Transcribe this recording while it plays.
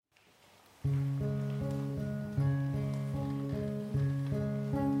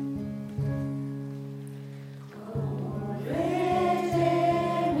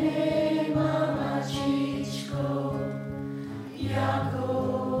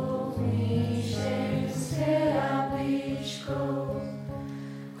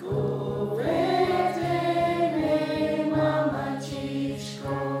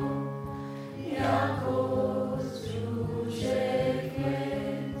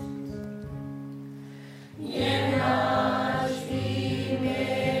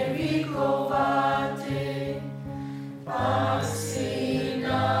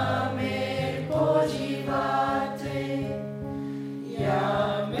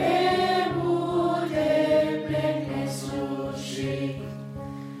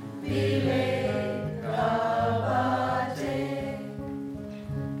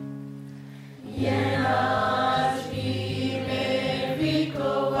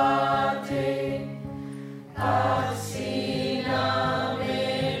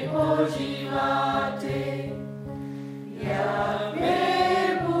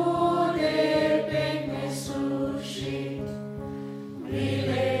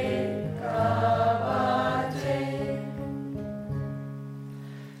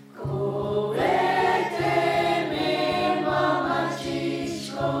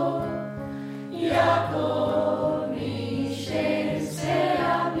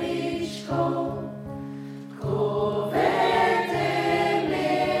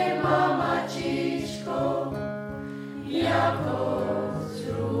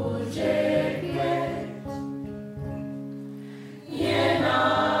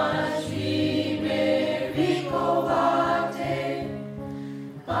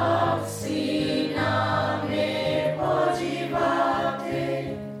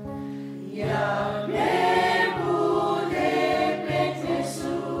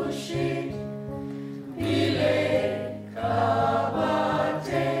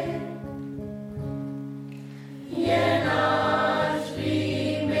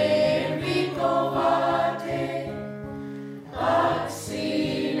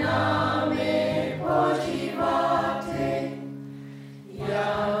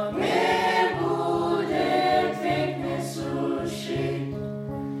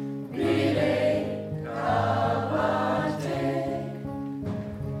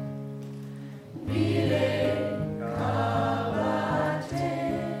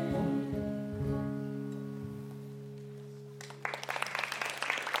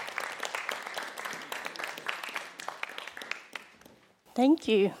Thank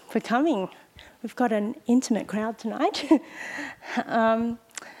you for coming. We've got an intimate crowd tonight.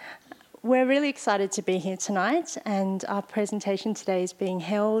 We're really excited to be here tonight, and our presentation today is being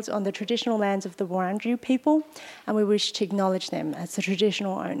held on the traditional lands of the Wurundjeri people, and we wish to acknowledge them as the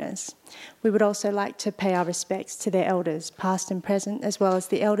traditional owners. We would also like to pay our respects to their elders, past and present, as well as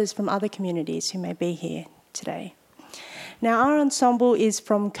the elders from other communities who may be here today. Now, our ensemble is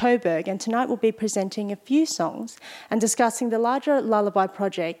from Coburg, and tonight we'll be presenting a few songs and discussing the larger Lullaby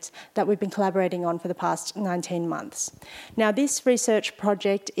project that we've been collaborating on for the past 19 months. Now, this research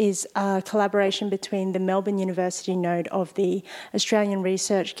project is a collaboration between the Melbourne University node of the Australian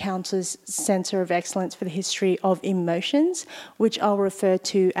Research Council's Centre of Excellence for the History of Emotions, which I'll refer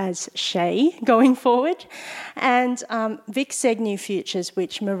to as SHEA going forward, and VicSeg New Futures,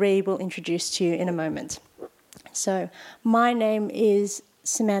 which Marie will introduce to you in a moment. So, my name is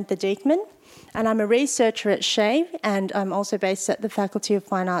Samantha Diekman, and I'm a researcher at SHEA, and I'm also based at the Faculty of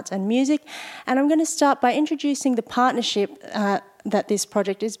Fine Arts and Music. And I'm going to start by introducing the partnership that this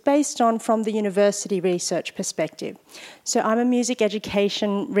project is based on from the university research perspective. So I'm a music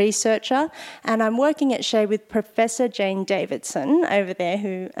education researcher, and I'm working at SHEA with Professor Jane Davidson over there,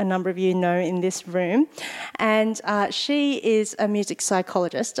 who a number of you know in this room. And she is a music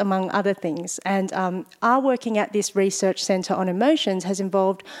psychologist, among other things. And our working at this research centre on emotions has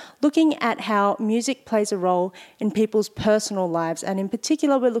involved looking at how music plays a role in people's personal lives. And in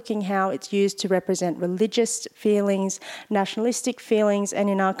particular, we're looking how it's used to represent religious feelings, nationalistic feelings, and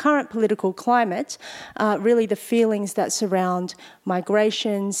in our current political climate, really the feelings that surround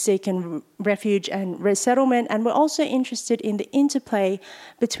migration, seeking refuge and resettlement. And we're also interested in the interplay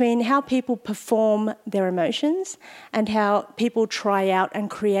between how people perform their emotions and how people try out and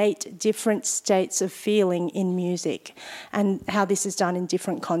create different states of feeling in music, and how this is done in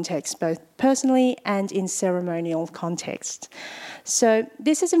different contexts, both personally and in ceremonial contexts. So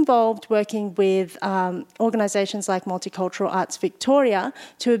this has involved working with organisations like Multicultural Arts Victoria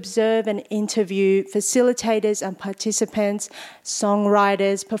to observe and interview facilitators and participants,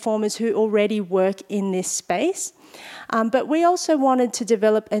 songwriters, performers who already work in this space. But we also wanted to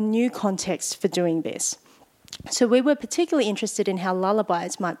develop a new context for doing this. So we were particularly interested in how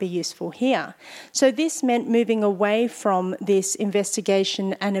lullabies might be useful here. So this meant moving away from this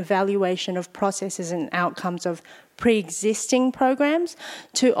investigation and evaluation of processes and outcomes of pre-existing programs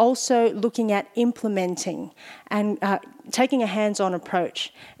to also looking at implementing and taking a hands-on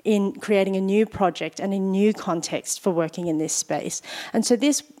approach in creating a new project and a new context for working in this space. And so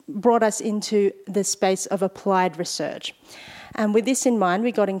this brought us into the space of applied research. And with this in mind,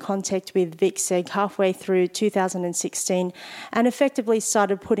 we got in contact with VicSeg halfway through 2016 and effectively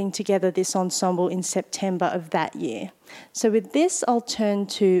started putting together this ensemble in September of that year. So with this, I'll turn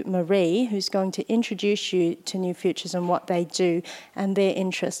to Marie, who's going to introduce you to New Futures and what they do and their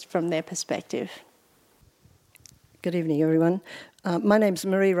interest from their perspective. Good evening, everyone. My name's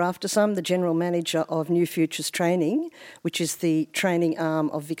Marie Raftis. I'm the General Manager of New Futures Training, which is the training arm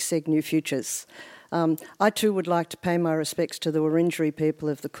of VicSeg New Futures. I too would like to pay my respects to the Wurundjeri people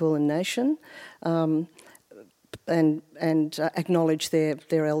of the Kulin Nation and acknowledge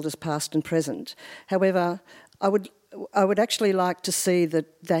their elders past and present. However, I would actually like to see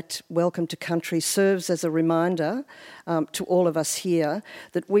that Welcome to Country serves as a reminder to all of us here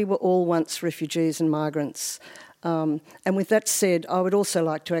that we were all once refugees and migrants. And with that said, I would also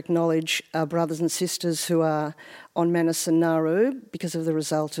like to acknowledge our brothers and sisters who are on Manus and Nauru because of the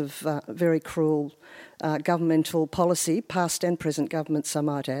result of very cruel governmental policy, past and present governments, I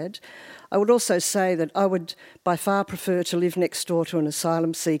might add. I would also say that I would by far prefer to live next door to an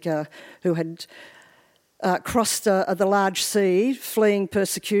asylum seeker who had crossed the large sea, fleeing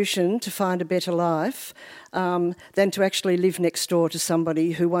persecution to find a better life, than to actually live next door to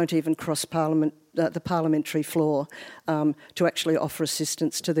somebody who won't even cross the parliamentary floor to actually offer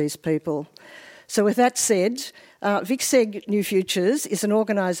assistance to these people. So with that said, VicSeg New Futures is an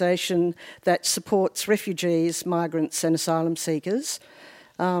organisation that supports refugees, migrants and asylum seekers,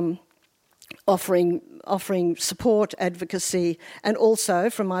 offering support, advocacy, and also,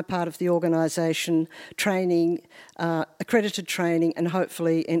 from my part of the organisation, training, accredited training, and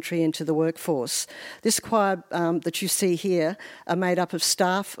hopefully entry into the workforce. This choir that you see here are made up of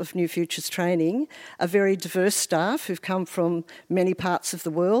staff of New Futures Training, a very diverse staff who've come from many parts of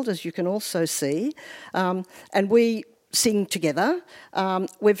the world, as you can also see, and we sing together.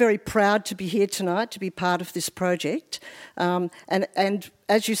 We're very proud to be here tonight to be part of this project, and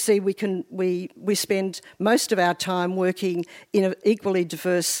as you see, we spend most of our time working in an equally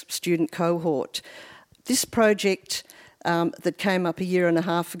diverse student cohort. This project that came up a year and a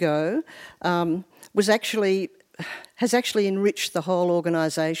half ago was actually has actually enriched the whole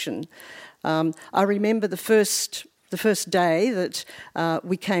organisation. I remember the first day that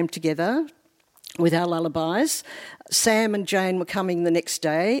we came together with our lullabies. Sam and Jane were coming the next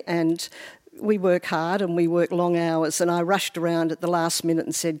day, and we work hard and we work long hours, and I rushed around at the last minute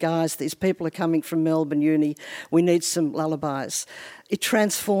and said, guys, these people are coming from Melbourne Uni, we need some lullabies. It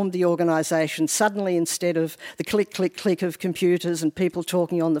transformed the organisation. Suddenly, instead of the click, click, click of computers and people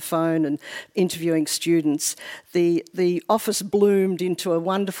talking on the phone and interviewing students, the office bloomed into a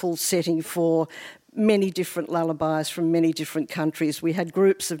wonderful setting for many different lullabies from many different countries. We had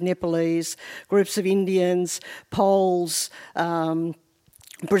groups of Nepalese, groups of Indians, Poles,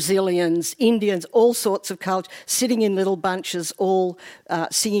 Brazilians, Indians, all sorts of culture, sitting in little bunches, all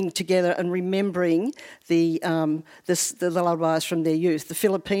singing together and remembering the lullabies from their youth. The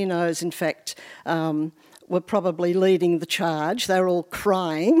Filipinos, in fact, were probably leading the charge. They were all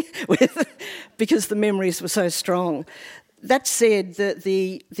crying because the memories were so strong. That said,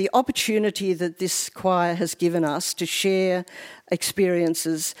 the opportunity that this choir has given us to share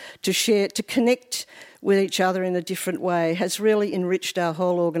experiences, to connect with each other in a different way has really enriched our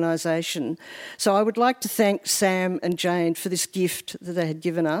whole organisation. So I would like to thank Sam and Jane for this gift that they had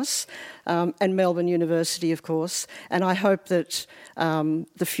given us, and Melbourne University, of course, and I hope that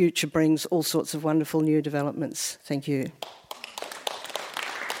the future brings all sorts of wonderful new developments. Thank you.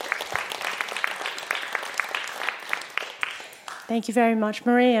 Thank you very much,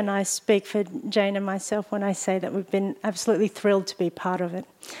 Marie, and I speak for Jane and myself when I say that we've been absolutely thrilled to be part of it.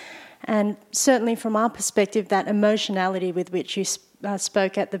 And certainly from our perspective, that emotionality with which you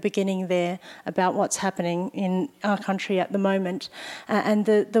spoke at the beginning there about what's happening in our country at the moment, and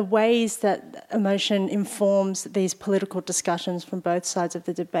the ways that emotion informs these political discussions from both sides of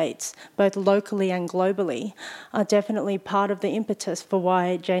the debates, both locally and globally, are definitely part of the impetus for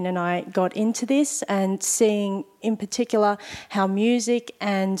why Jane and I got into this, and seeing in particular how music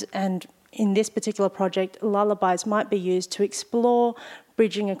and in this particular project, lullabies might be used to explore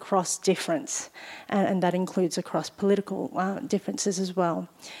bridging across difference, and that includes across political differences as well.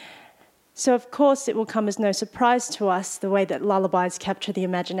 So, of course, it will come as no surprise to us the way that lullabies capture the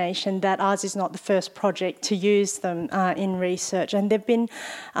imagination, that ours is not the first project to use them in research. And there have been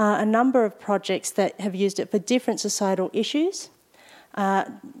a number of projects that have used it for different societal issues,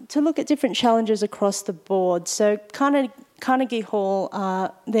 to look at different challenges across the board. So Carnegie Hall,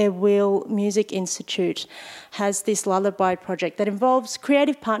 their Wheel Music Institute, has this lullaby project that involves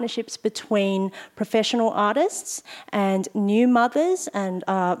creative partnerships between professional artists and new mothers and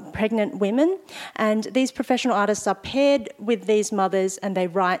pregnant women. And these professional artists are paired with these mothers, and they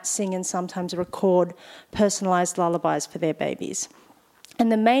write, sing, and sometimes record personalised lullabies for their babies.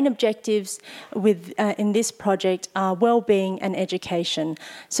 And the main objectives in this project are well-being and education,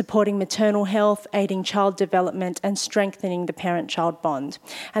 supporting maternal health, aiding child development, and strengthening the parent-child bond.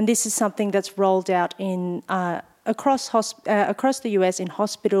 And this is something that's rolled out in across the US in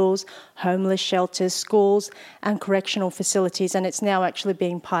hospitals, homeless shelters, schools, and correctional facilities, and it's now actually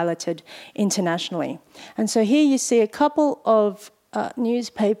being piloted internationally. And so here you see a couple of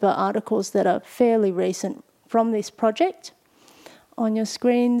newspaper articles that are fairly recent from this project on your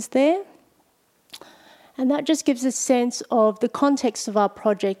screens there. And that just gives a sense of the context of our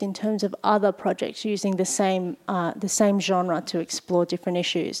project in terms of other projects using the same genre to explore different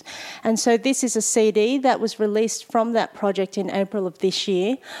issues. And so this is a CD that was released from that project in April of this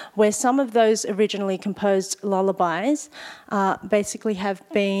year, where some of those originally composed lullabies basically have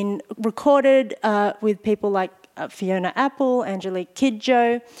been recorded with people like Fiona Apple, Angelique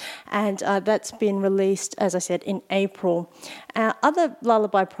Kidjo, and that's been released, as I said, in April. Other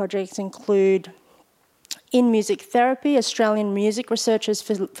lullaby projects include In Music Therapy, Australian music researchers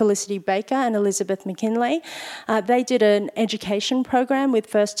Felicity Baker and Elizabeth McKinlay. They did an education program with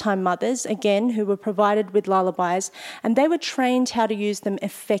first-time mothers, again, who were provided with lullabies, and they were trained how to use them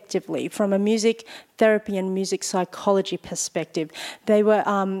effectively from a music therapy and music psychology perspective. They were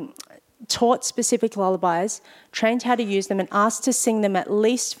taught specific lullabies, trained how to use them, and asked to sing them at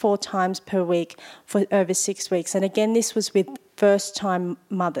least 4 times per week for over 6 weeks. And again, this was with first-time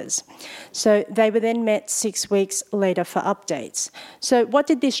mothers. So they were then met 6 weeks later for updates. So what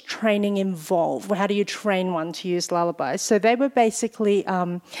did this training involve? How do you train one to use lullabies? So they were basically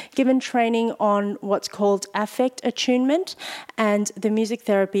given training on what's called affect attunement and the music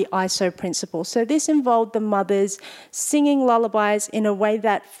therapy ISO principle. So this involved the mothers singing lullabies in a way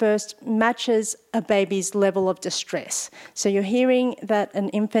that first matches a baby's level of distress. So you're hearing that an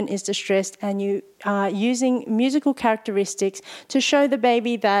infant is distressed, and you are using musical characteristics to show the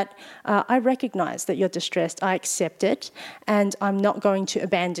baby that I recognise that you're distressed, I accept it, and I'm not going to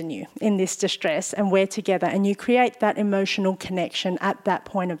abandon you in this distress, and we're together. And you create that emotional connection at that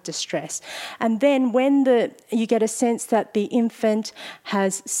point of distress. And then when you get a sense that the infant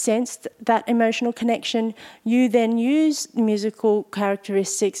has sensed that emotional connection, you then use musical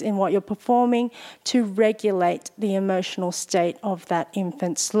characteristics in what you're performing to regulate the emotional state of that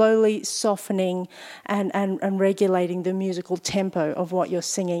infant, slowly softening and regulating the musical tempo of what you're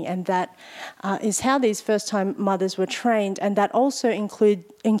singing. And that is how these first-time mothers were trained, and that also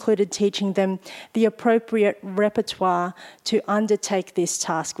included teaching them the appropriate repertoire to undertake this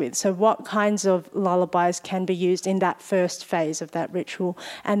task with. So what kinds of lullabies can be used in that first phase of that ritual,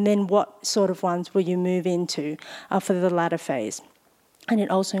 and then what sort of ones will you move into for the latter phase. And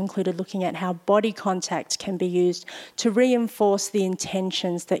it also included looking at how body contact can be used to reinforce the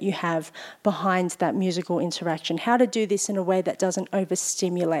intentions that you have behind that musical interaction. How to do this in a way that doesn't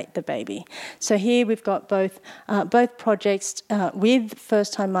overstimulate the baby. So here we've got both projects with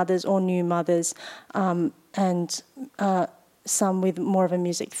first-time mothers or new mothers, and some with more of a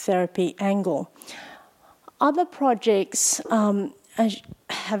music therapy angle. Other projects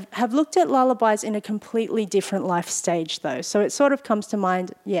have looked at lullabies in a completely different life stage, though. So it sort of comes to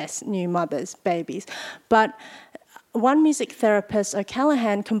mind, yes, new mothers, babies. But one music therapist,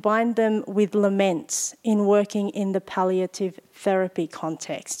 O'Callaghan, combined them with laments in working in the palliative therapy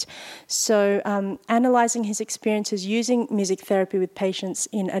context. So analysing his experiences using music therapy with patients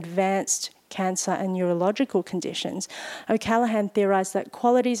in advanced cancer and neurological conditions, O'Callaghan theorised that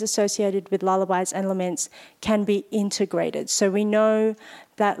qualities associated with lullabies and laments can be integrated. So we know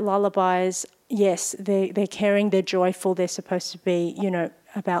that lullabies, yes, they're caring, they're joyful, they're supposed to be,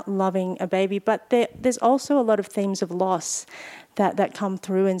 about loving a baby, but there's also a lot of themes of loss that come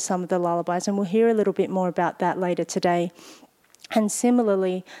through in some of the lullabies, and we'll hear a little bit more about that later today. And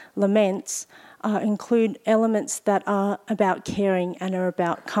similarly, laments include elements that are about caring and are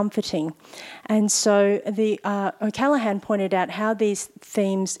about comforting. And so O'Callaghan pointed out how these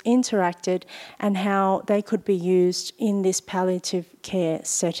themes interacted and how they could be used in this palliative care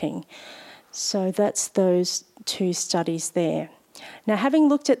setting. So that's those two studies there. Now, having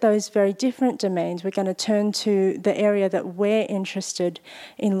looked at those very different domains, we're going to turn to the area that we're interested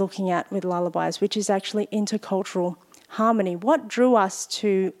in looking at with lullabies, which is actually intercultural harmony. What drew us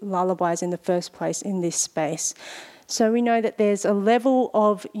to lullabies in the first place in this space? So we know that there's a level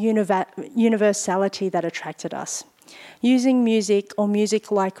of universality that attracted us. Using music or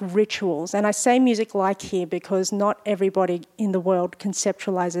music-like rituals, and I say music-like here because not everybody in the world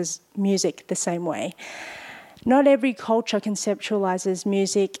conceptualises music the same way. Not every culture conceptualises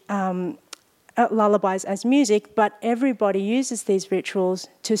music, lullabies as music, but everybody uses these rituals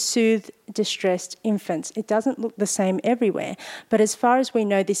to soothe distressed infants. It doesn't look the same everywhere, but as far as we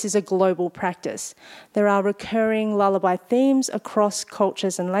know, this is a global practice. There are recurring lullaby themes across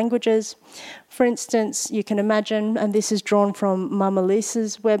cultures and languages. For instance, you can imagine, and this is drawn from Mama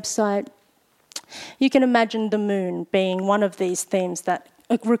Lisa's website, you can imagine the moon being one of these themes that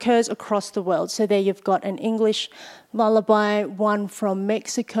recurs across the world. So there you've got an English lullaby, one from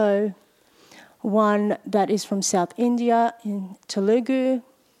Mexico, one that is from South India in Telugu,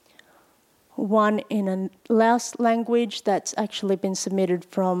 one in a Laos language that's actually been submitted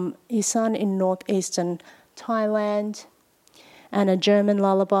from Isan in northeastern Thailand, and a German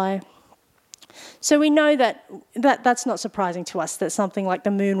lullaby. So we know that's not surprising to us, that something like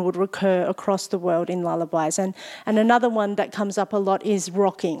the moon would recur across the world in lullabies. And another one that comes up a lot is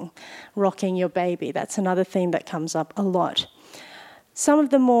rocking your baby. That's another theme that comes up a lot. Some of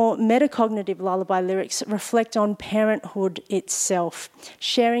the more metacognitive lullaby lyrics reflect on parenthood itself,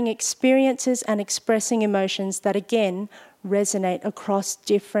 sharing experiences and expressing emotions that, again, resonate across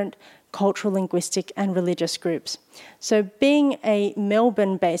different cultural, linguistic and religious groups. So being a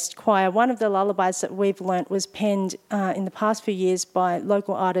Melbourne-based choir, one of the lullabies that we've learnt was penned in the past few years by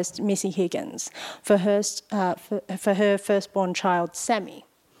local artist Missy Higgins for her firstborn child, Sammy.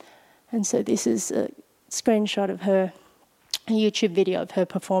 And so this is a screenshot of a YouTube video of her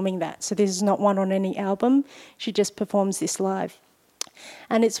performing that. So this is not one on any album. She just performs this live.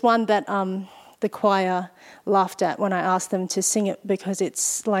 And it's one that the choir laughed at when I asked them to sing it, because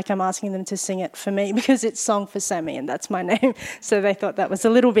it's like I'm asking them to sing it for me, because it's Song for Sammy and that's my name. So they thought that was a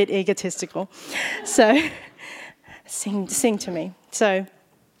little bit egotistical. So sing to me. So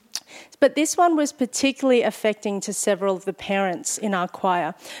But this one was particularly affecting to several of the parents in our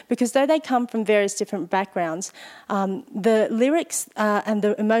choir, because though they come from various different backgrounds, the lyrics and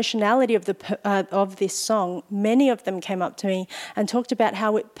the emotionality of this song, many of them came up to me and talked about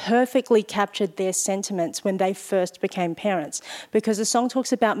how it perfectly captured their sentiments when they first became parents, because the song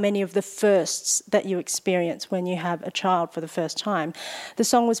talks about many of the firsts that you experience when you have a child for the first time. The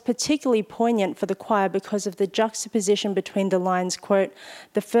song was particularly poignant for the choir because of the juxtaposition between the lines, quote,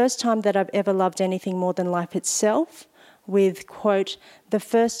 "the first time that I've ever loved anything more than life itself," with, quote, "the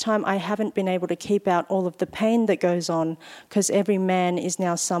first time I haven't been able to keep out all of the pain that goes on because every man is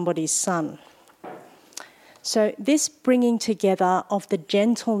now somebody's son." So this bringing together of the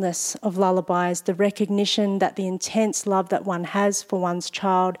gentleness of lullabies, the recognition that the intense love that one has for one's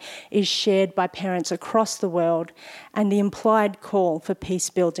child is shared by parents across the world, and the implied call for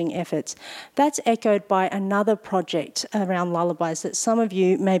peace-building efforts, that's echoed by another project around lullabies that some of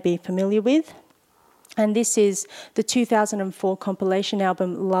you may be familiar with. And this is the 2004 compilation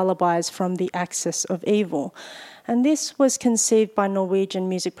album Lullabies from the Axis of Evil. And this was conceived by Norwegian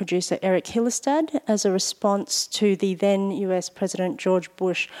music producer Eric Hillestad as a response to the then US President George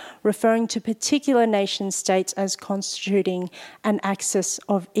Bush referring to particular nation states as constituting an axis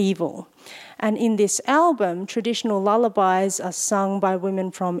of evil. And in this album, traditional lullabies are sung by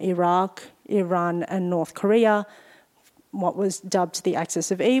women from Iraq, Iran and North Korea, what was dubbed the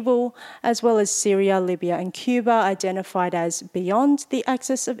axis of evil, as well as Syria, Libya and Cuba, identified as beyond the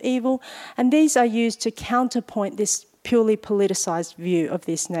axis of evil. And these are used to counterpoint this purely politicised view of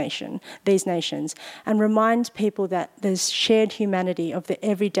these nations, and remind people that there's shared humanity of the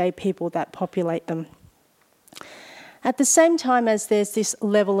everyday people that populate them. At the same time as there's this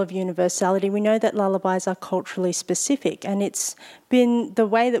level of universality, we know that lullabies are culturally specific, and it's been the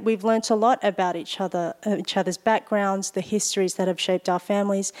way that we've learnt a lot about each other's backgrounds, the histories that have shaped our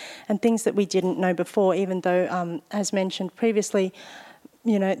families, and things that we didn't know before, even though, as mentioned previously,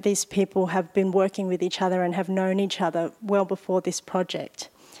 you know, these people have been working with each other and have known each other well before this project.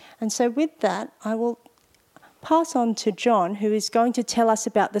 And so with that, I will pass on to John, who is going to tell us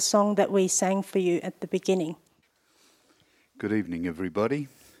about the song that we sang for you at the beginning. Good evening, everybody.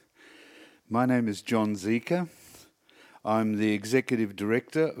 My name is John Zika. I'm the Executive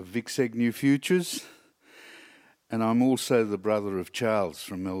Director of VICSEG New Futures, and I'm also the brother of Charles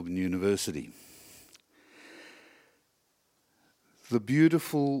from Melbourne University. The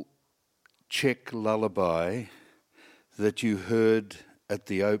beautiful Czech lullaby that you heard at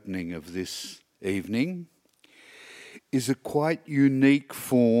the opening of this evening is a quite unique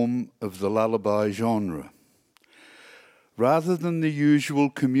form of the lullaby genre. Rather than the usual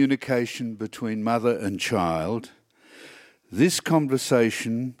communication between mother and child, this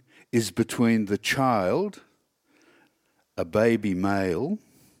conversation is between the child, a baby male,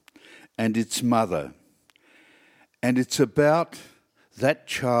 and its mother. And it's about that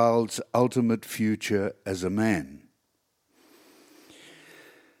child's ultimate future as a man.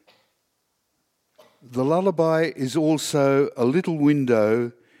 The lullaby is also a little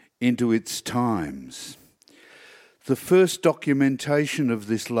window into its times. The first documentation of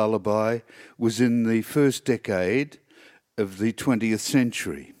this lullaby was in the first decade of the 20th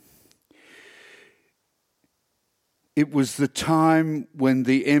century. It was the time when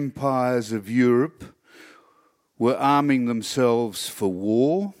the empires of Europe were arming themselves for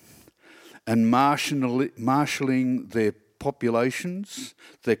war and marshalling their populations,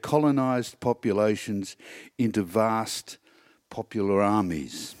 their colonised populations, into vast popular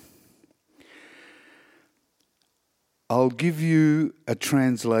armies. I'll give you a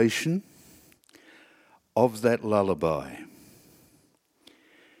translation of that lullaby.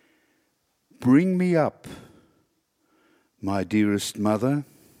 Bring me up, my dearest mother,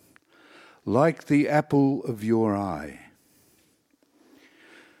 like the apple of your eye.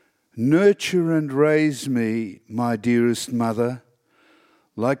 Nurture and raise me, my dearest mother,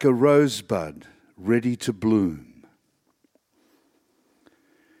 like a rosebud ready to bloom.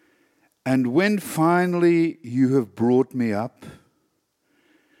 And when finally you have brought me up,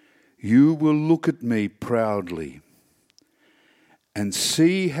 you will look at me proudly and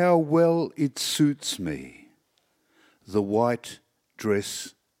see how well it suits me, the white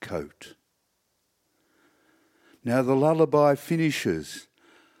dress coat. Now the lullaby finishes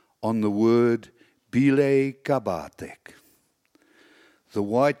on the word bile kabatek, the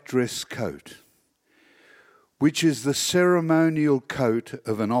white dress coat, which is the ceremonial coat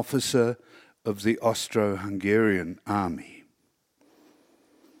of an officer of the Austro-Hungarian army.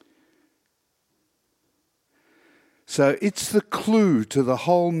 So it's the clue to the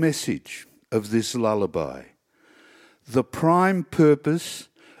whole message of this lullaby. The prime purpose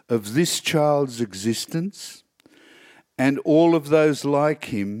of this child's existence and all of those like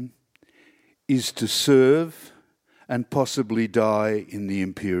him is to serve and possibly die in the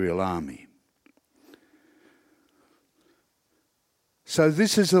Imperial Army. So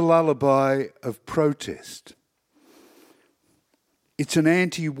this is a lullaby of protest. It's an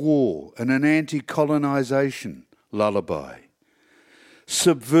anti-war and an anti-colonisation lullaby.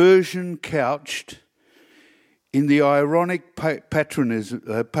 Subversion couched in the ironic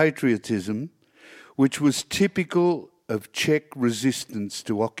patriotism which was typical of Czech resistance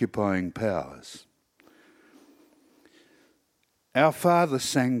to occupying powers. Our father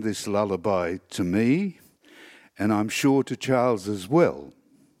sang this lullaby to me, and I'm sure to Charles as well.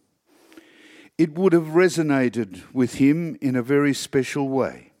 It would have resonated with him in a very special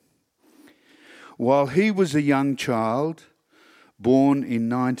way. While he was a young child, born in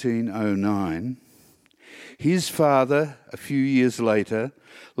 1909, his father, a few years later,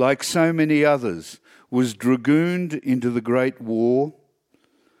 like so many others, was dragooned into the Great War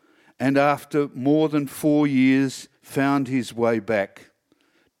and after more than 4 years found his way back,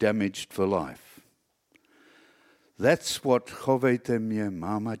 damaged for life. That's what Chovejte mě,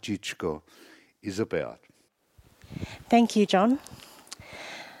 mamačičko is about. Thank you, John.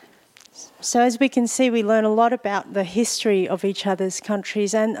 So as we can see, we learn a lot about the history of each other's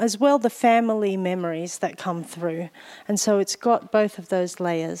countries and as well the family memories that come through. And so it's got both of those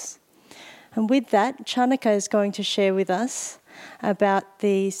layers. And with that, Chanaka is going to share with us about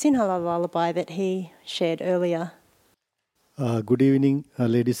the Sinhala lullaby that he shared earlier. Good evening,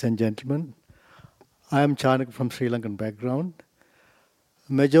 ladies and gentlemen. I am Chanaka from Sri Lankan background.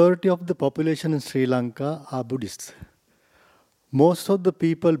 Majority of the population in Sri Lanka are Buddhists. Most of the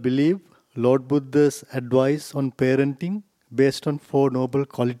people believe Lord Buddha's advice on parenting based on 4 noble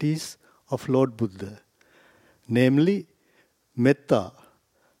qualities of Lord Buddha, namely metta,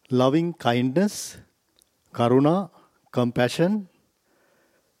 loving kindness, karuna, compassion,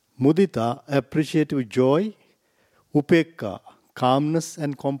 mudita, appreciative joy, upekka, calmness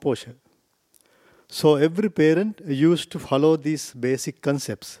and composure. So every parent used to follow these basic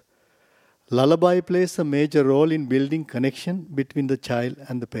concepts. Lullaby plays a major role in building connection between the child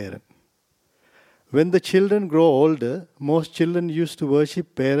and the parent. When the children grow older, most children used to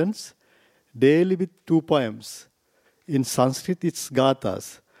worship parents daily with 2 poems. In Sanskrit, it's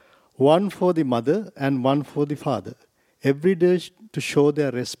gathas. One for the mother and one for the father. Every day to show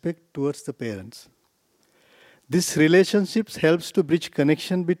their respect towards the parents. This relationship helps to bridge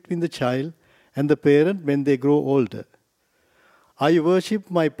connection between the child and the parent when they grow older. I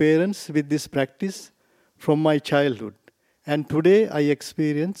worship my parents with this practice from my childhood, and today I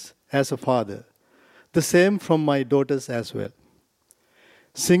experience as a father. The same from my daughters as well.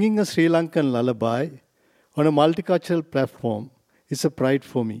 Singing a Sri Lankan lullaby on a multicultural platform is a pride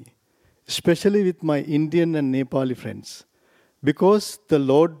for me, especially with my Indian and Nepali friends, because the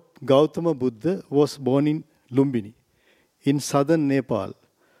Lord Gautama Buddha was born in Lumbini, in southern Nepal,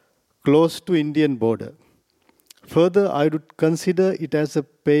 close to Indian border. Further, I would consider it as a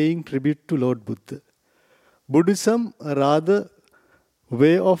paying tribute to Lord Buddha. Buddhism, a rather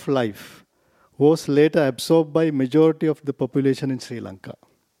way of life, was later absorbed by majority of the population in Sri Lanka.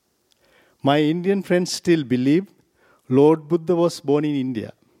 My Indian friends still believe Lord Buddha was born in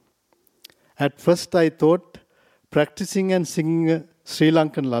India. At first I thought practicing and singing a Sri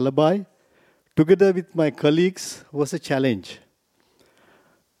Lankan lullaby together with my colleagues was a challenge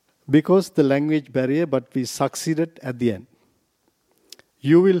because the language barrier, but we succeeded at the end.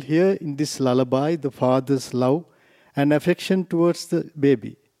 You will hear in this lullaby the father's love and affection towards the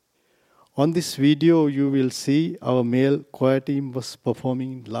baby. On this video, you will see our male choir team was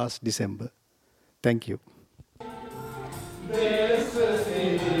performing last December. Thank you.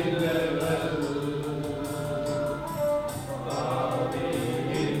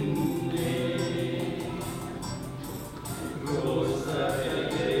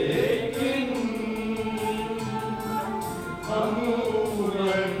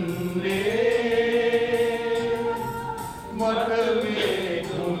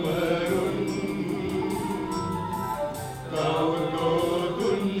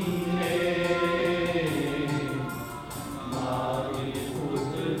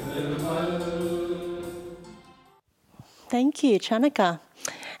 Thank you, Chanaka.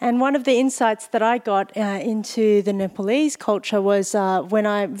 And one of the insights that I got into the Nepalese culture was when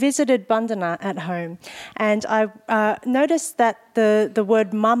I visited Bandana at home. And I noticed that the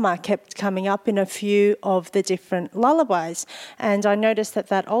word mama kept coming up in a few of the different lullabies. And I noticed that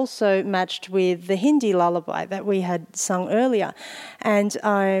that also matched with the Hindi lullaby that we had sung earlier. And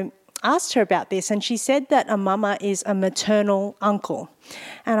asked her about this, and she said that a mama is a maternal uncle.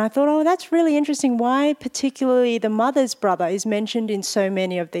 And I thought, oh, that's really interesting. Why particularly the mother's brother is mentioned in so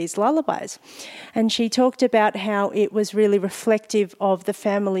many of these lullabies? And she talked about how it was really reflective of the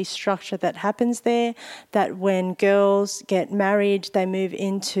family structure that happens there, that when girls get married, they move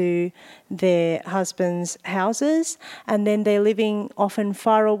into their husbands' houses, and then they're living often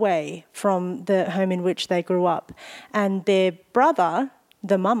far away from the home in which they grew up. And their brother,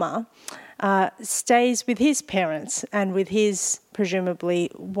 the mama, stays with his parents and with his,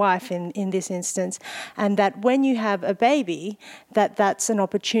 presumably, wife in this instance, and that when you have a baby, that's an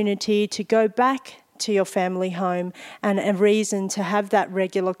opportunity to go back to your family home and a reason to have that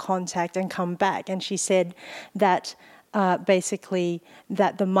regular contact and come back. And she said that basically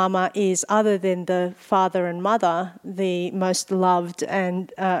that the mama is, other than the father and mother, the most loved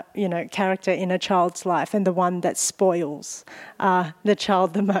and character in a child's life, and the one that spoils the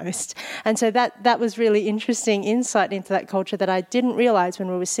child the most. And so that was really interesting insight into that culture that I didn't realise when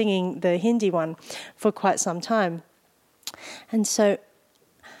we were singing the Hindi one for quite some time. And so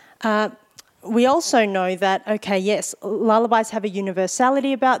we also know that, okay, yes, lullabies have a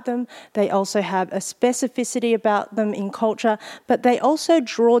universality about them. They also have a specificity about them in culture, but they also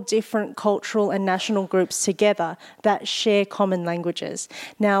draw different cultural and national groups together that share common languages.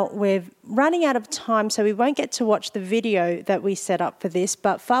 Now, we're running out of time, so we won't get to watch the video that we set up for this,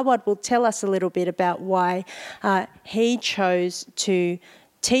 but Fawad will tell us a little bit about why he chose to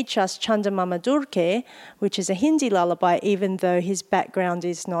teach us Chanda Mama Durke, which is a Hindi lullaby, even though his background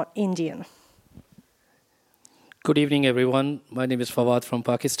is not Indian. Good evening, everyone. My name is Fawad from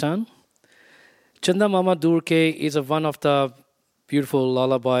Pakistan. Chanda Mama Durke is one of the beautiful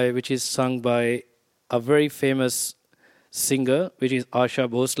lullaby which is sung by a very famous singer, which is Asha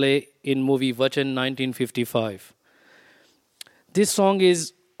Bhosle, in movie Vachan 1955. This song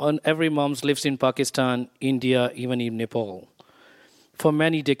is on every mom's lips in Pakistan, India, even in Nepal. For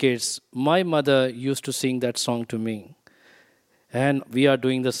many decades, my mother used to sing that song to me. And we are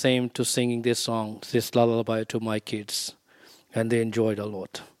doing the same to singing this song, this lullaby, to my kids. And they enjoy it a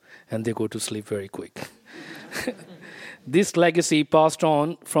lot. And they go to sleep very quick. This legacy passed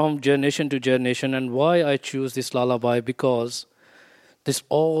on from generation to generation. And why I choose this lullaby? Because this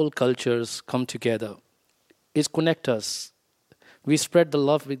all cultures come together. It connects us. We spread the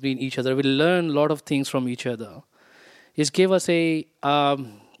love between each other. We learn a lot of things from each other. It gave us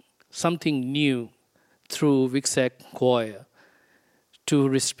something new through Viksak choir. To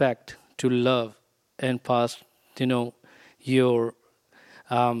respect, to love, and pass, your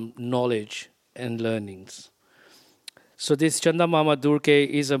knowledge and learnings. So this Chanda Mama Durke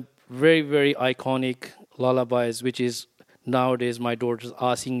is a very, very iconic lullaby, which is nowadays my daughter's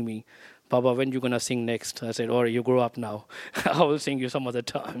asking me, Baba, when you going to sing next? I said, oh, you grow up now. I will sing you some other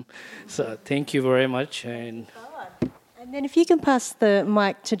time. So thank you very much. And then if you can pass the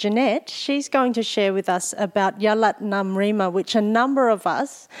mic to Jeanette, she's going to share with us about Yalat Nam Rima, which a number of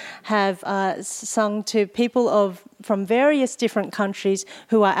us have sung to people from various different countries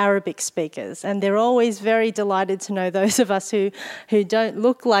who are Arabic speakers. And they're always very delighted to know those of us who don't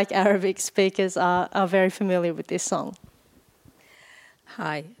look like Arabic speakers are very familiar with this song.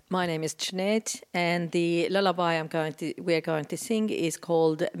 Hi, my name is Jeanette, and the lullaby we are going to sing is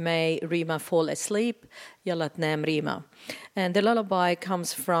called May Rima Fall Asleep, Yalat Nam Rima. And the lullaby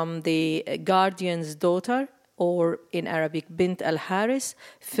comes from the Guardian's Daughter, or in Arabic, Bint al-Haris,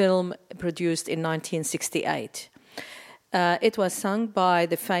 film produced in 1968. It was sung by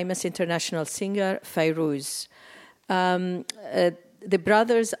the famous international singer Fairuz. The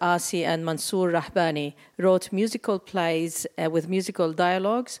brothers Asi and Mansoor Rahbani wrote musical plays with musical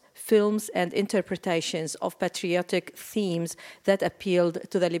dialogues, films, and interpretations of patriotic themes that appealed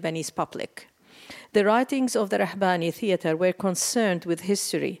to the Lebanese public. The writings of the Rahbani theater were concerned with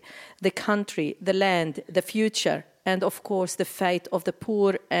history, the country, the land, the future, and of course the fate of the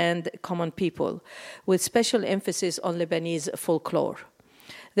poor and common people, with special emphasis on Lebanese folklore.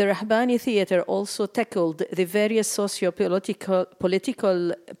 The Rahbani theater also tackled the various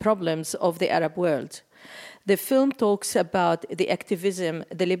socio-political problems of the Arab world. The film talks about the activism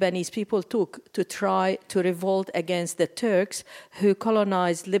the Lebanese people took to try to revolt against the Turks who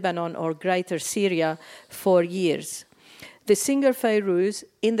colonized Lebanon or Greater Syria for years. The singer Fairuz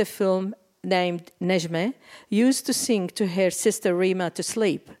in the film, named Nejme, used to sing to her sister Rima to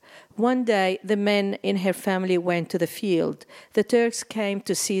sleep. One day, the men in her family went to the field. The Turks came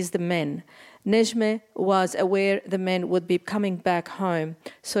to seize the men. Nejme was aware the men would be coming back home,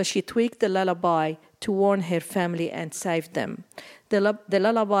 so she tweaked the lullaby to warn her family and save them. The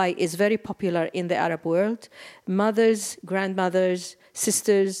lullaby is very popular in the Arab world. Mothers, grandmothers,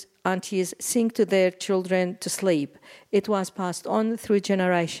 sisters, aunties sing to their children to sleep. It was passed on through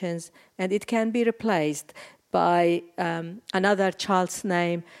generations, and it can be replaced by another child's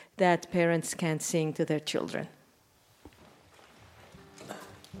name that parents can sing to their children.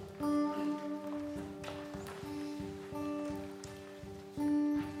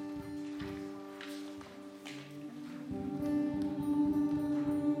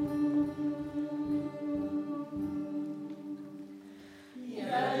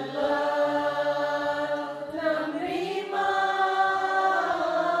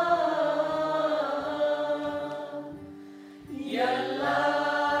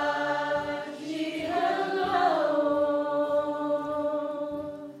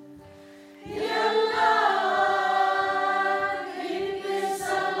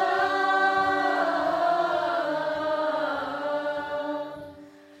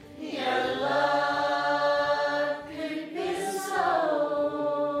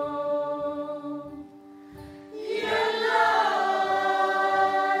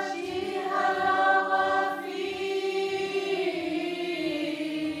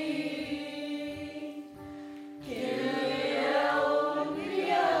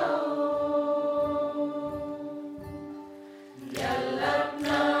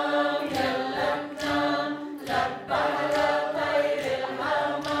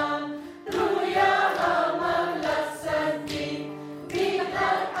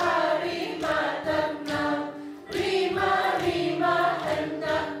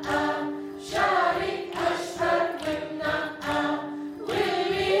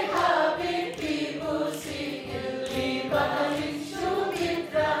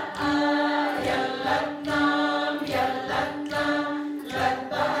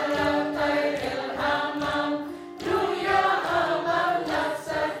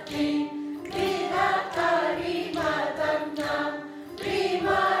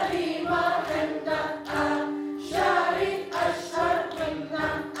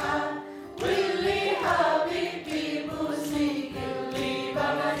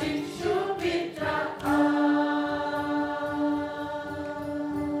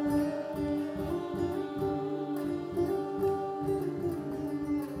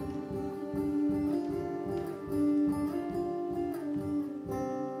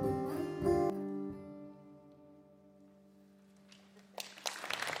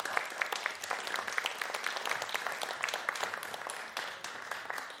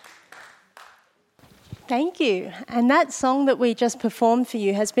 Thank you. And that song that we just performed for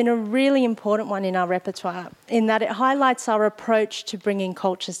you has been a really important one in our repertoire, in that it highlights our approach to bringing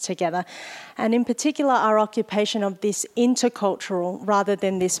cultures together, and in particular our occupation of this intercultural rather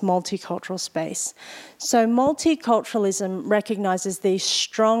than this multicultural space. So multiculturalism recognises these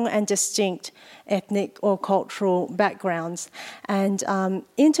strong and distinct ethnic or cultural backgrounds, and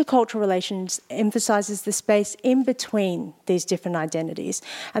intercultural relations emphasises the space in between these different identities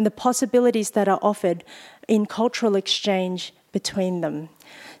and the possibilities that are offered in cultural exchange between them.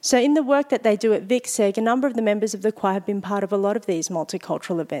 So in the work that they do at VICSEG, a number of the members of the choir have been part of a lot of these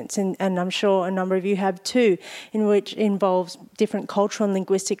multicultural events, and I'm sure a number of you have too, in which involves different cultural and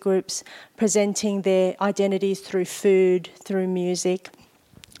linguistic groups presenting their identities through food, through music,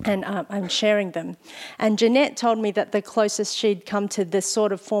 and sharing them. And Jeanette told me that the closest she'd come to this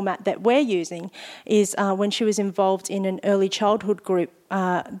sort of format that we're using is when she was involved in an early childhood group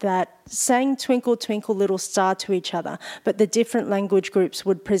that sang Twinkle, Twinkle, Little Star to each other, but the different language groups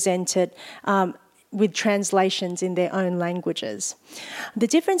would present it with translations in their own languages. The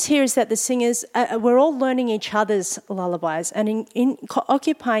difference here is that the singers, we're all learning each other's lullabies, and in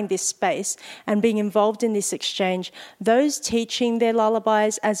occupying this space and being involved in this exchange, those teaching their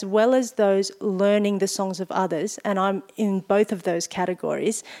lullabies as well as those learning the songs of others, and I'm in both of those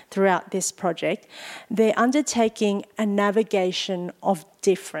categories throughout this project, they're undertaking a navigation of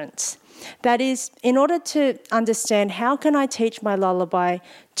difference. That is, in order to understand how can I teach my lullaby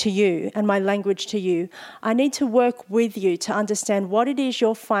to you and my language to you, I need to work with you to understand what it is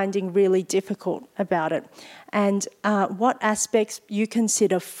you're finding really difficult about it and what aspects you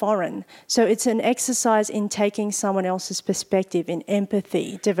consider foreign. So it's an exercise in taking someone else's perspective, in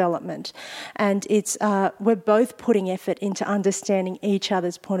empathy development. And it's we're both putting effort into understanding each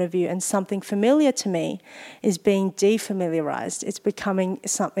other's point of view, and something familiar to me is being defamiliarized. It's becoming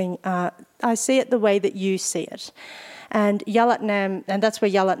something, I see it the way that you see it. And Yalatnam, and that's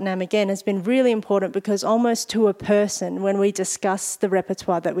where Yalatnam again has been really important, because almost to a person, when we discuss the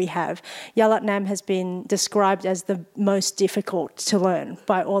repertoire that we have, Yalatnam has been described as the most difficult to learn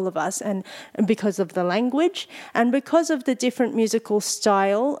by all of us, and because of the language and because of the different musical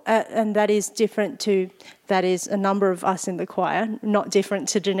style, and that is different to. That is a number of us in the choir, not different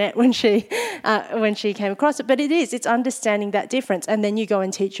to Jeanette when she came across it. But it's understanding that difference. And then you go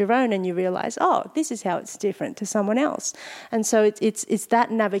and teach your own and you realise, oh, this is how it's different to someone else. And so it's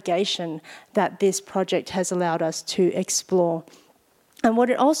that navigation that this project has allowed us to explore. And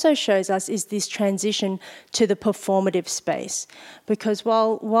what it also shows us is this transition to the performative space. Because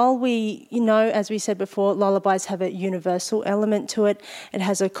while we, as we said before, lullabies have a universal element to it, it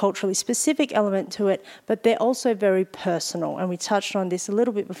has a culturally specific element to it, but they're also very personal. And we touched on this a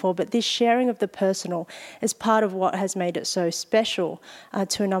little bit before, but this sharing of the personal is part of what has made it so special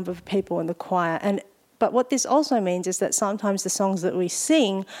to a number of people in the choir. But what this also means is that sometimes the songs that we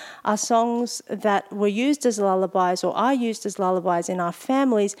sing are songs that were used as lullabies or are used as lullabies in our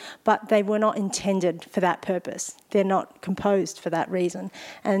families, but they were not intended for that purpose. They're not composed for that reason.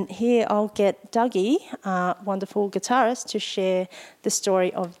 And here I'll get Dougie, wonderful guitarist, to share the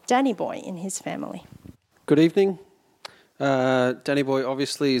story of Danny Boy in his family. Good evening. Danny Boy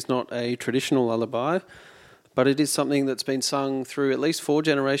obviously is not a traditional lullaby, but it is something that's been sung through at least 4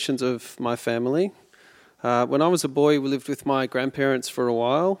 generations of my family. When I was a boy, we lived with my grandparents for a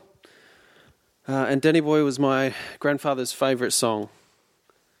while, and Danny Boy was my grandfather's favourite song.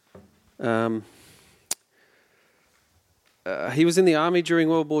 He was in the army during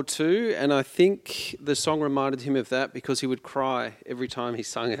World War II, and I think the song reminded him of that because he would cry every time he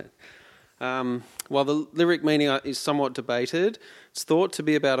sung it. While the lyric meaning is somewhat debated, it's thought to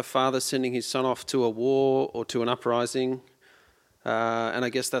be about a father sending his son off to a war or to an uprising, and I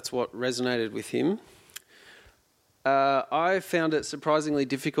guess that's what resonated with him. I found it surprisingly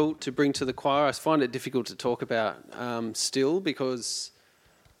difficult to bring to the choir. I find it difficult to talk about still, because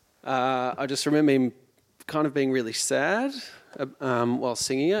I just remember him kind of being really sad while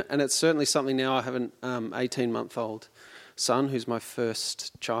singing it, and it's certainly something now. I have an 18-month-old son who's my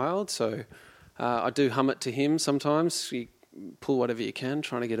first child, so I do hum it to him sometimes. You pull whatever you can,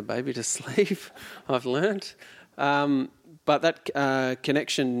 trying to get a baby to sleep, I've learned. But that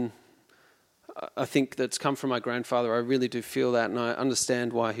connection, I think, that's come from my grandfather. I really do feel that, and I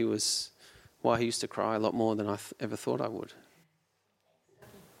understand why he used to cry a lot more than I ever thought I would.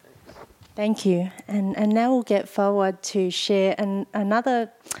 Thank you. And now we'll get Fawad to share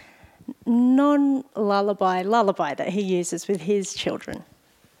another lullaby that he uses with his children.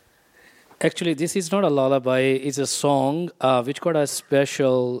 Actually, this is not a lullaby. It's a song which got a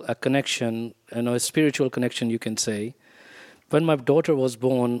special connection, a spiritual connection, you can say. When my daughter was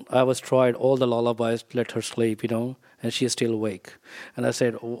born, I was tried all the lullabies to let her sleep, and she is still awake. And I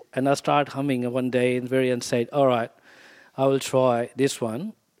said, and I started humming one day and very end said, all right, I will try this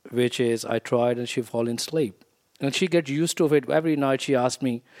one, which is I tried and she fall in sleep. And she gets used to it. Every night she asked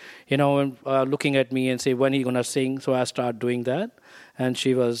me, looking at me and say, when are you going to sing? So I started doing that. And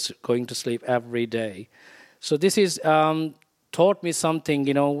she was going to sleep every day. So this is taught me something,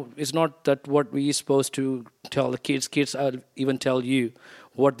 it's not that what we're supposed to tell the kids. Kids even tell you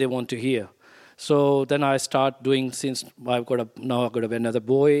what they want to hear. So then I start doing, since I've got another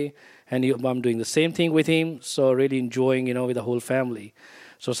boy, and I'm doing the same thing with him. So really enjoying, with the whole family.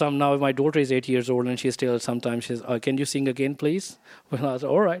 So now my daughter is 8 years old, and she still sometimes says, can you sing again, please? Well, I said,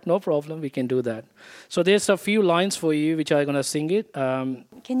 all right, no problem, we can do that. So there's a few lines for you, which I'm going to sing it.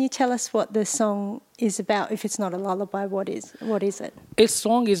 Can you tell us what the song is about? If it's not a lullaby, what is it? Its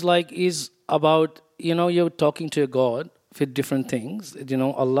song is about, you're talking to God with different things,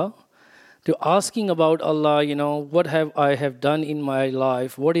 Allah. To asking about Allah, what have I have done in my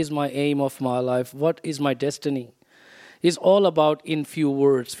life? What is my aim of my life? What is my destiny? It's all about in few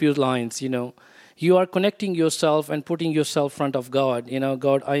words, few lines, You are connecting yourself and putting yourself in front of God.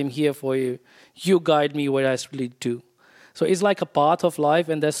 God, I am here for you. You guide me where I should lead to. So it's like a path of life,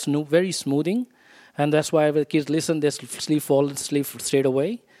 and that's very smoothing. And that's why when kids listen, they fall asleep straight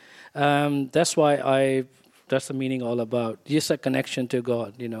away. That's why that's the meaning all about. Just a connection to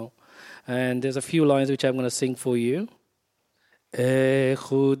God, And there's a few lines which I'm going to sing for you. ए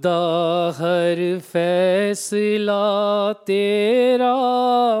खुदा हर फैसला तेरा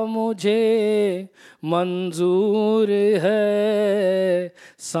मुझे मंजूर है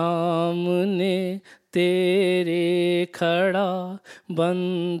सामने तेरे खड़ा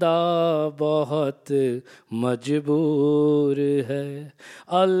बंदा बहुत मजबूर है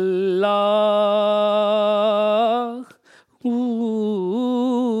अल्लाह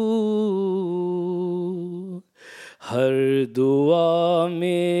हर दुआ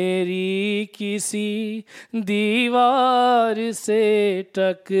मेरी किसी दीवार से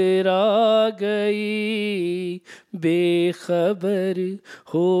टकरा गई बेखबर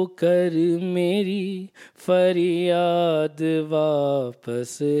होकर मेरी फरियाद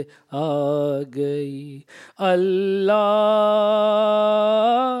वापस आ गई अल्लाह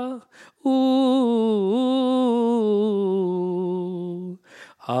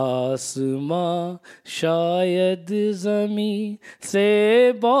आसमां शायद ज़मीं से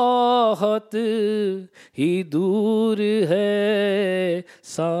बहुत ही दूर है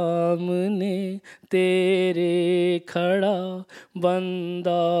सामने तेरे खड़ा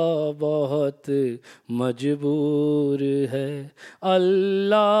बंदा बहुत मजबूर है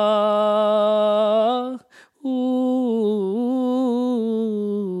अल्लाह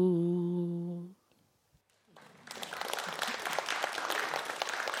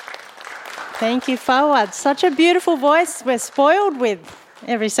Thank you, Fawad. Such a beautiful voice we're spoiled with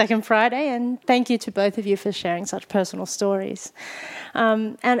every second Friday, and thank you to both of you for sharing such personal stories.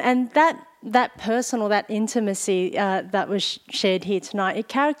 And that personal, that intimacy that was shared here tonight, it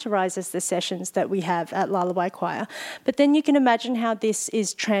characterises the sessions that we have at Lullaby Choir. But then you can imagine how this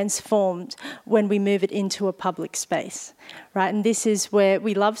is transformed when we move it into a public space, right? And this is where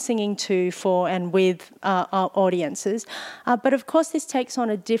we love singing to, for and with our audiences. But of course this takes on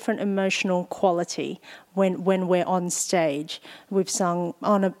a different emotional quality when we're on stage. We've sung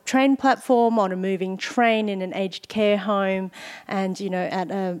on a train platform, on a moving train, in an aged care home, and, you know, at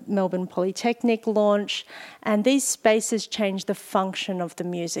a Melbourne Polytechnic launch. And these spaces change the function of the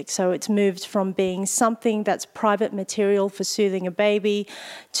music. So it's moved from being something that's private material for soothing a baby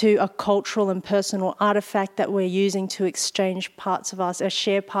to a cultural and personal artefact that we're using to exchange parts of us, or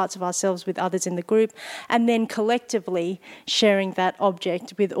share parts of ourselves with others in the group, and then collectively sharing that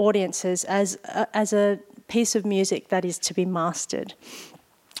object with audiences as a piece of music that is to be mastered.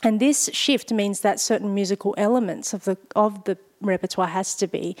 And this shift means that certain musical elements of the repertoire has to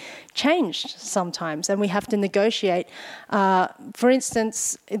be changed sometimes, and we have to negotiate. For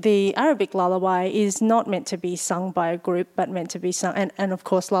instance, the Arabic lullaby is not meant to be sung by a group, but meant to be sung, and of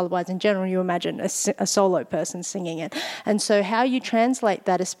course lullabies in general, you imagine a solo person singing it. And so how you translate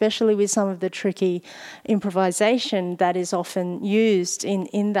that, especially with some of the tricky improvisation that is often used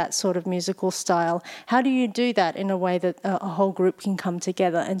in that sort of musical style, how do you do that in a way that a whole group can come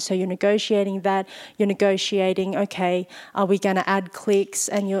together? And so you're negotiating that, okay, are we going to add clicks,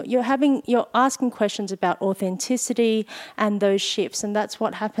 and you're asking questions about authenticity and those shifts, and that's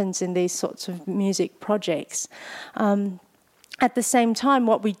what happens in these sorts of music projects. At the same time,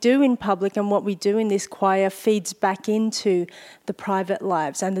 what we do in public and what we do in this choir feeds back into the private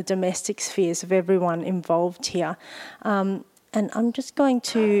lives and the domestic spheres of everyone involved here. And I'm just going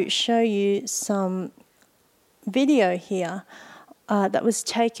to show you some video here that was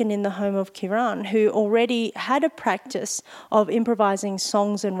taken in the home of Kiran, who already had a practice of improvising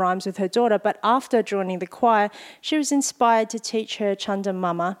songs and rhymes with her daughter, but after joining the choir, she was inspired to teach her Chanda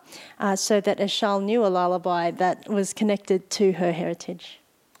Mama so that Ashal knew a lullaby that was connected to her heritage.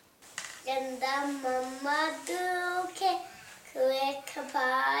 Chanda Mama duke, kue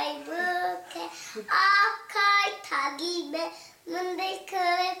kapai buke, akai thagi me, munde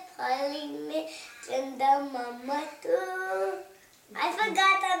kue phali me, Chanda Mama duke. I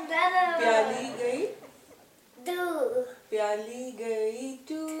forgot another one. प्याली गई दूध प्याली गई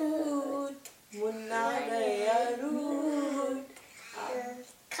दूध मुन्ना गया root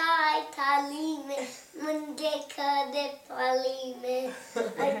खाए थाली में मुंडे खादे थाली में.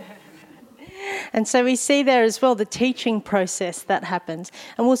 And so we see there as well the teaching process that happens.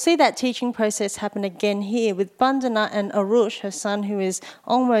 And we'll see that teaching process happen again here with Bandana and Arush, her son, who is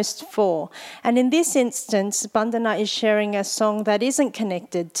almost 4. And in this instance, Bandana is sharing a song that isn't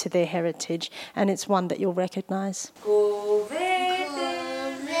connected to their heritage, and it's one that you'll recognise.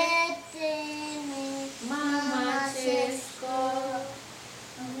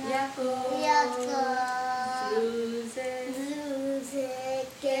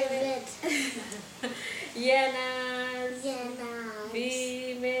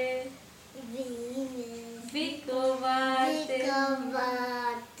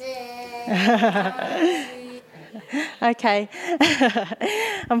 Okay.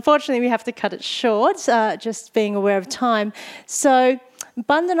 Unfortunately, we have to cut it short, just being aware of time. So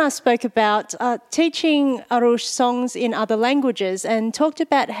Bandana spoke about teaching Arush songs in other languages and talked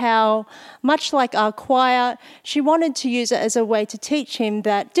about how, much like our choir, she wanted to use it as a way to teach him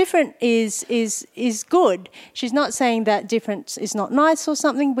that different is good. She's not saying that different is not nice or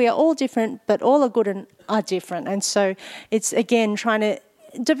something. We are all different, but all are good and are different. And so it's, again, trying to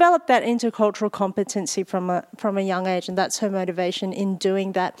developed that intercultural competency from a young age, and that's her motivation in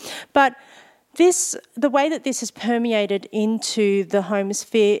doing that. But the way that this has permeated into the home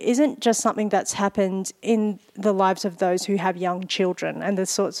sphere isn't just something that's happened in the lives of those who have young children and the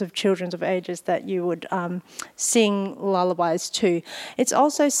sorts of children of ages that you would sing lullabies to. It's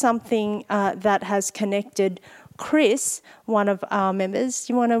also something that has connected Chris, one of our members.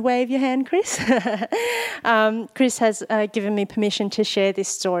 Do you want to wave your hand, Chris? Chris has given me permission to share this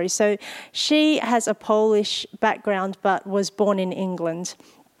story. So she has a Polish background but was born in England.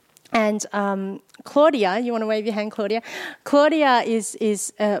 And Claudia, you want to wave your hand, Claudia? Claudia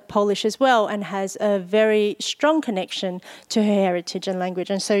is Polish as well and has a very strong connection to her heritage and language.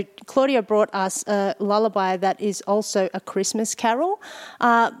 And so Claudia brought us a lullaby that is also a Christmas carol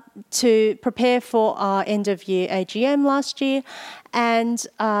to prepare for our end-of-year AGM last year. And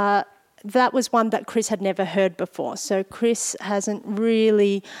that was one that Chris had never heard before. So Chris hasn't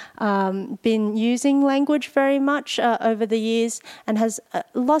really been using language very much over the years and has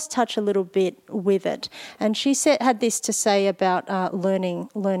lost touch a little bit with it. And she had this to say about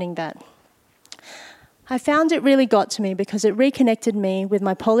learning that. I found it really got to me because it reconnected me with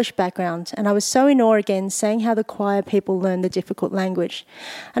my Polish background, and I was so in awe again saying how the choir people learn the difficult language.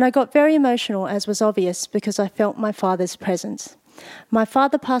 And I got very emotional, as was obvious, because I felt my father's presence. My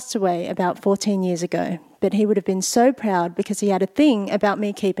father passed away about 14 years ago, but he would have been so proud because he had a thing about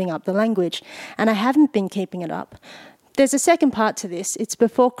me keeping up the language, and I haven't been keeping it up. There's a second part to this. It's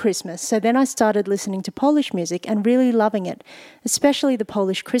before Christmas, so then I started listening to Polish music and really loving it, especially the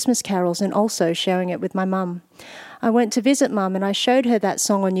Polish Christmas carols, and also sharing it with my mum. I went to visit Mum and I showed her that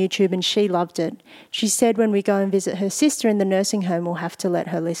song on YouTube and she loved it. She said when we go and visit her sister in the nursing home, we'll have to let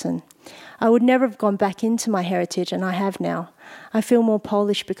her listen. I would never have gone back into my heritage, and I have now. I feel more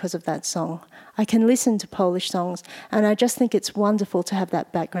Polish because of that song. I can listen to Polish songs, and I just think it's wonderful to have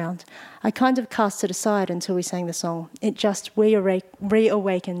that background. I kind of cast it aside until we sang the song. It just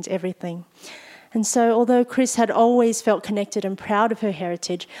reawakened everything. And so, although Chris had always felt connected and proud of her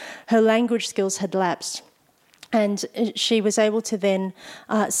heritage, her language skills had lapsed. And she was able to then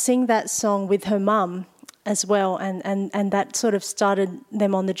sing that song with her mum as well, and that sort of started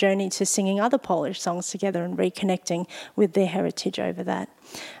them on the journey to singing other Polish songs together and reconnecting with their heritage over that.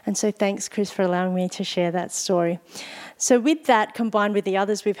 And so thanks, Chris, for allowing me to share that story. So with that, combined with the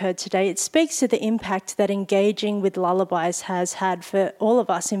others we've heard today, it speaks to the impact that engaging with lullabies has had for all of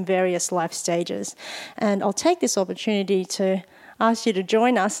us in various life stages. And I'll take this opportunity to ask you to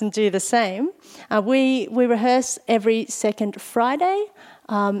join us and do the same. We rehearse every second Friday,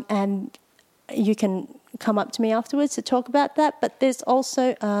 and you can come up to me afterwards to talk about that. But there's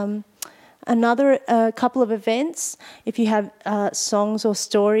also another couple of events. If you have songs or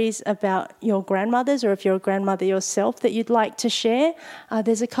stories about your grandmothers, or if you're a grandmother yourself that you'd like to share,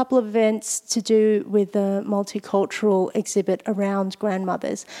 there's a couple of events to do with the multicultural exhibit around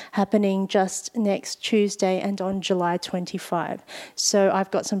grandmothers happening just next Tuesday and on July 25. So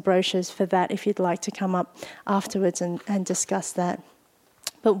I've got some brochures for that if you'd like to come up afterwards and discuss that.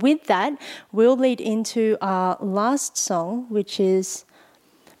 But with that, we'll lead into our last song, which is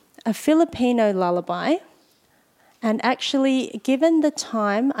a Filipino lullaby. And actually, given the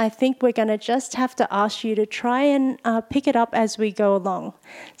time, I think we're going to just have to ask you to try and pick it up as we go along.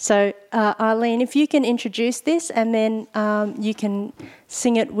 So, Arlene, if you can introduce this, and then you can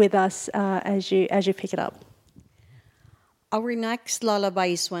sing it with us as you pick it up. Our next lullaby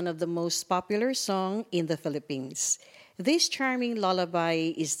is one of the most popular songs in the Philippines. This charming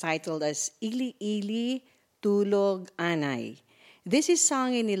lullaby is titled as Ili Ili Tulog Anay. This is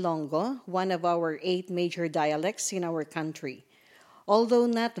sung in Ilonggo, one of our 8 major dialects in our country. Although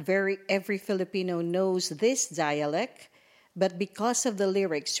not every Filipino knows this dialect, but because of the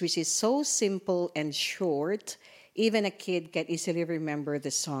lyrics, which is so simple and short, even a kid can easily remember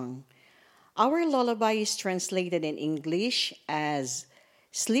the song. Our lullaby is translated in English as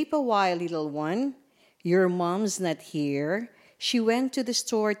Sleep a while, little one. Your mom's not here. She went to the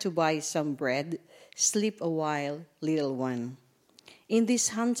store to buy some bread. Sleep a while, little one. In this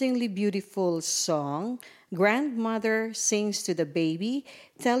hauntingly beautiful song, grandmother sings to the baby,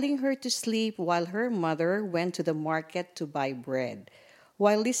 telling her to sleep while her mother went to the market to buy bread.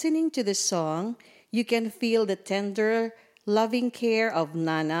 While listening to the song, you can feel the tender, loving care of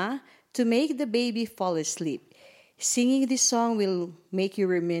Nana to make the baby fall asleep. Singing this song will make you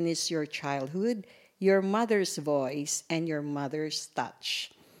reminisce your childhood, your mother's voice, and your mother's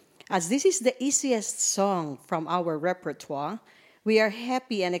touch. As this is the easiest song from our repertoire, we are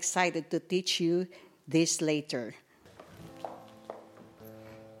happy and excited to teach you this later.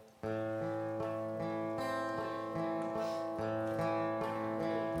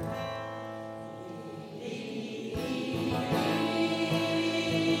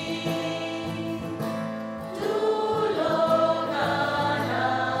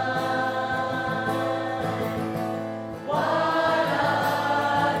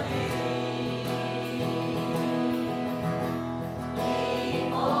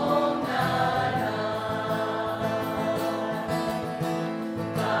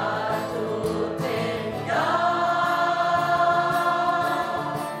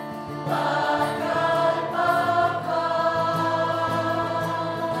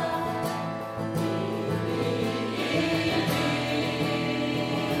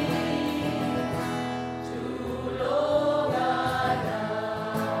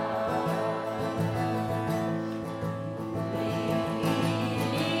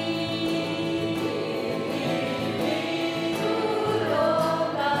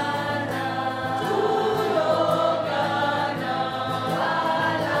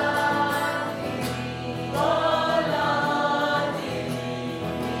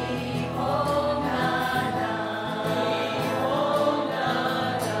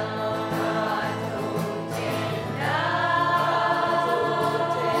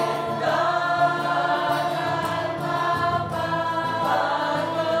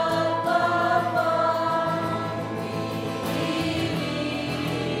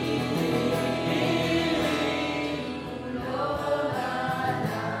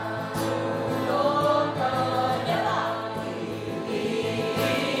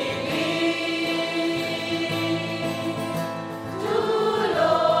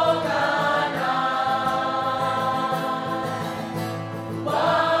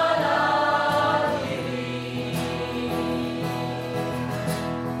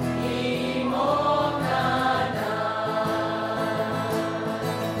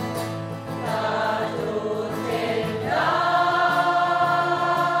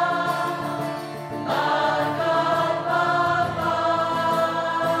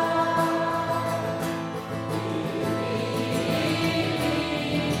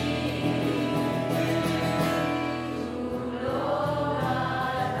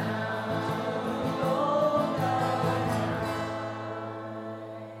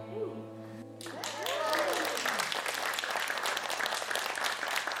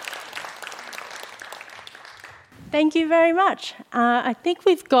 Thank you very much. I think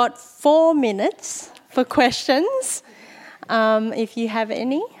we've got 4 minutes for questions, if you have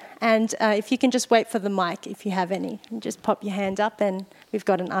any. And if you can just wait for the mic if you have any. Just pop your hand up and we've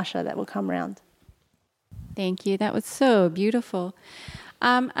got an usher that will come round. Thank you. That was so beautiful.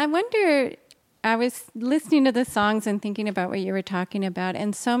 I wonder, I was listening to the songs and thinking about what you were talking about,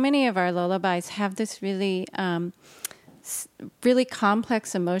 and so many of our lullabies have this really really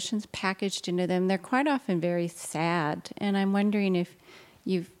complex emotions packaged into them. They're quite often very sad, and I'm wondering if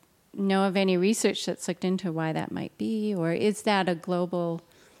you know of any research that's looked into why that might be, or is that a global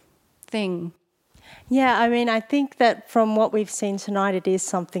thing? Yeah, I mean, I think that from what we've seen tonight, it is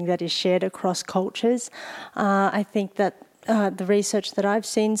something that is shared across cultures. I think that the research that I've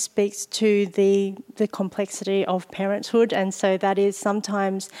seen speaks to the complexity of parenthood, and so that is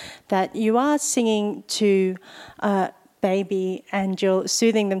sometimes that you are singing to baby and you're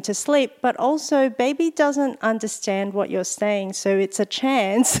soothing them to sleep, but also baby doesn't understand what you're saying, so it's a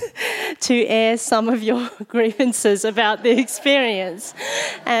chance to air some of your grievances about the experience.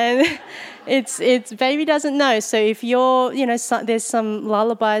 And it's baby doesn't know. So if you're, there's some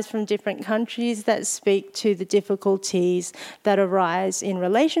lullabies from different countries that speak to the difficulties that arise in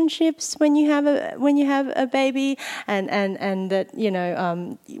relationships when you have a baby, and that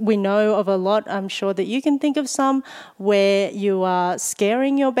we know of a lot. I'm sure that you can think of some where you are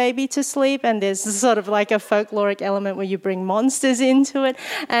scaring your baby to sleep, and there's sort of like a folkloric element where you bring monsters into it,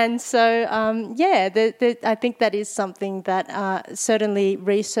 and so I think that is something that certainly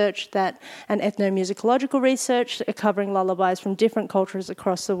research that. And ethnomusicological research covering lullabies from different cultures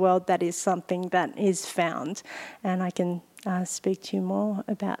across the world, that is something that is found. And I can speak to you more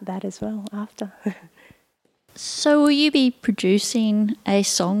about that as well after. So will you be producing a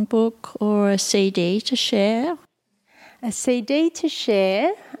songbook or a CD to share? A CD to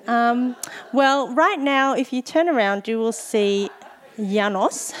share? Well, right now, if you turn around, you will see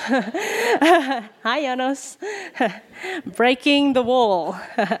Janos. Hi, Janos. Breaking the wall.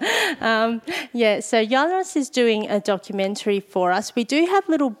 So Janos is doing a documentary for us. We do have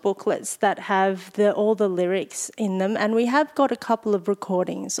little booklets that have all the lyrics in them, and we have got a couple of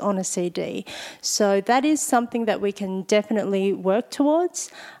recordings on a CD. So that is something that we can definitely work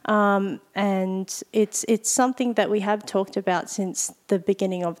towards, and it's something that we have talked about since the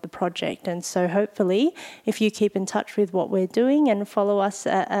beginning of the project. And so hopefully, if you keep in touch with what we're doing and follow us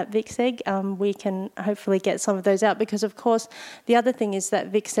at VIXEG, we can hopefully get some of those out. Because, of course, the other thing is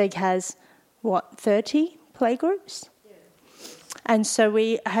that VIXEG has, 30 playgroups? Yeah. And so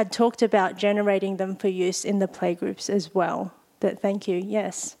we had talked about generating them for use in the playgroups as well. Thank you,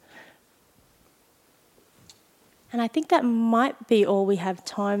 yes. And I think that might be all we have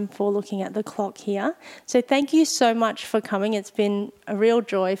time for looking at the clock here. So thank you so much for coming. It's been a real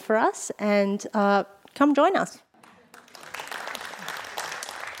joy for us, and come join us.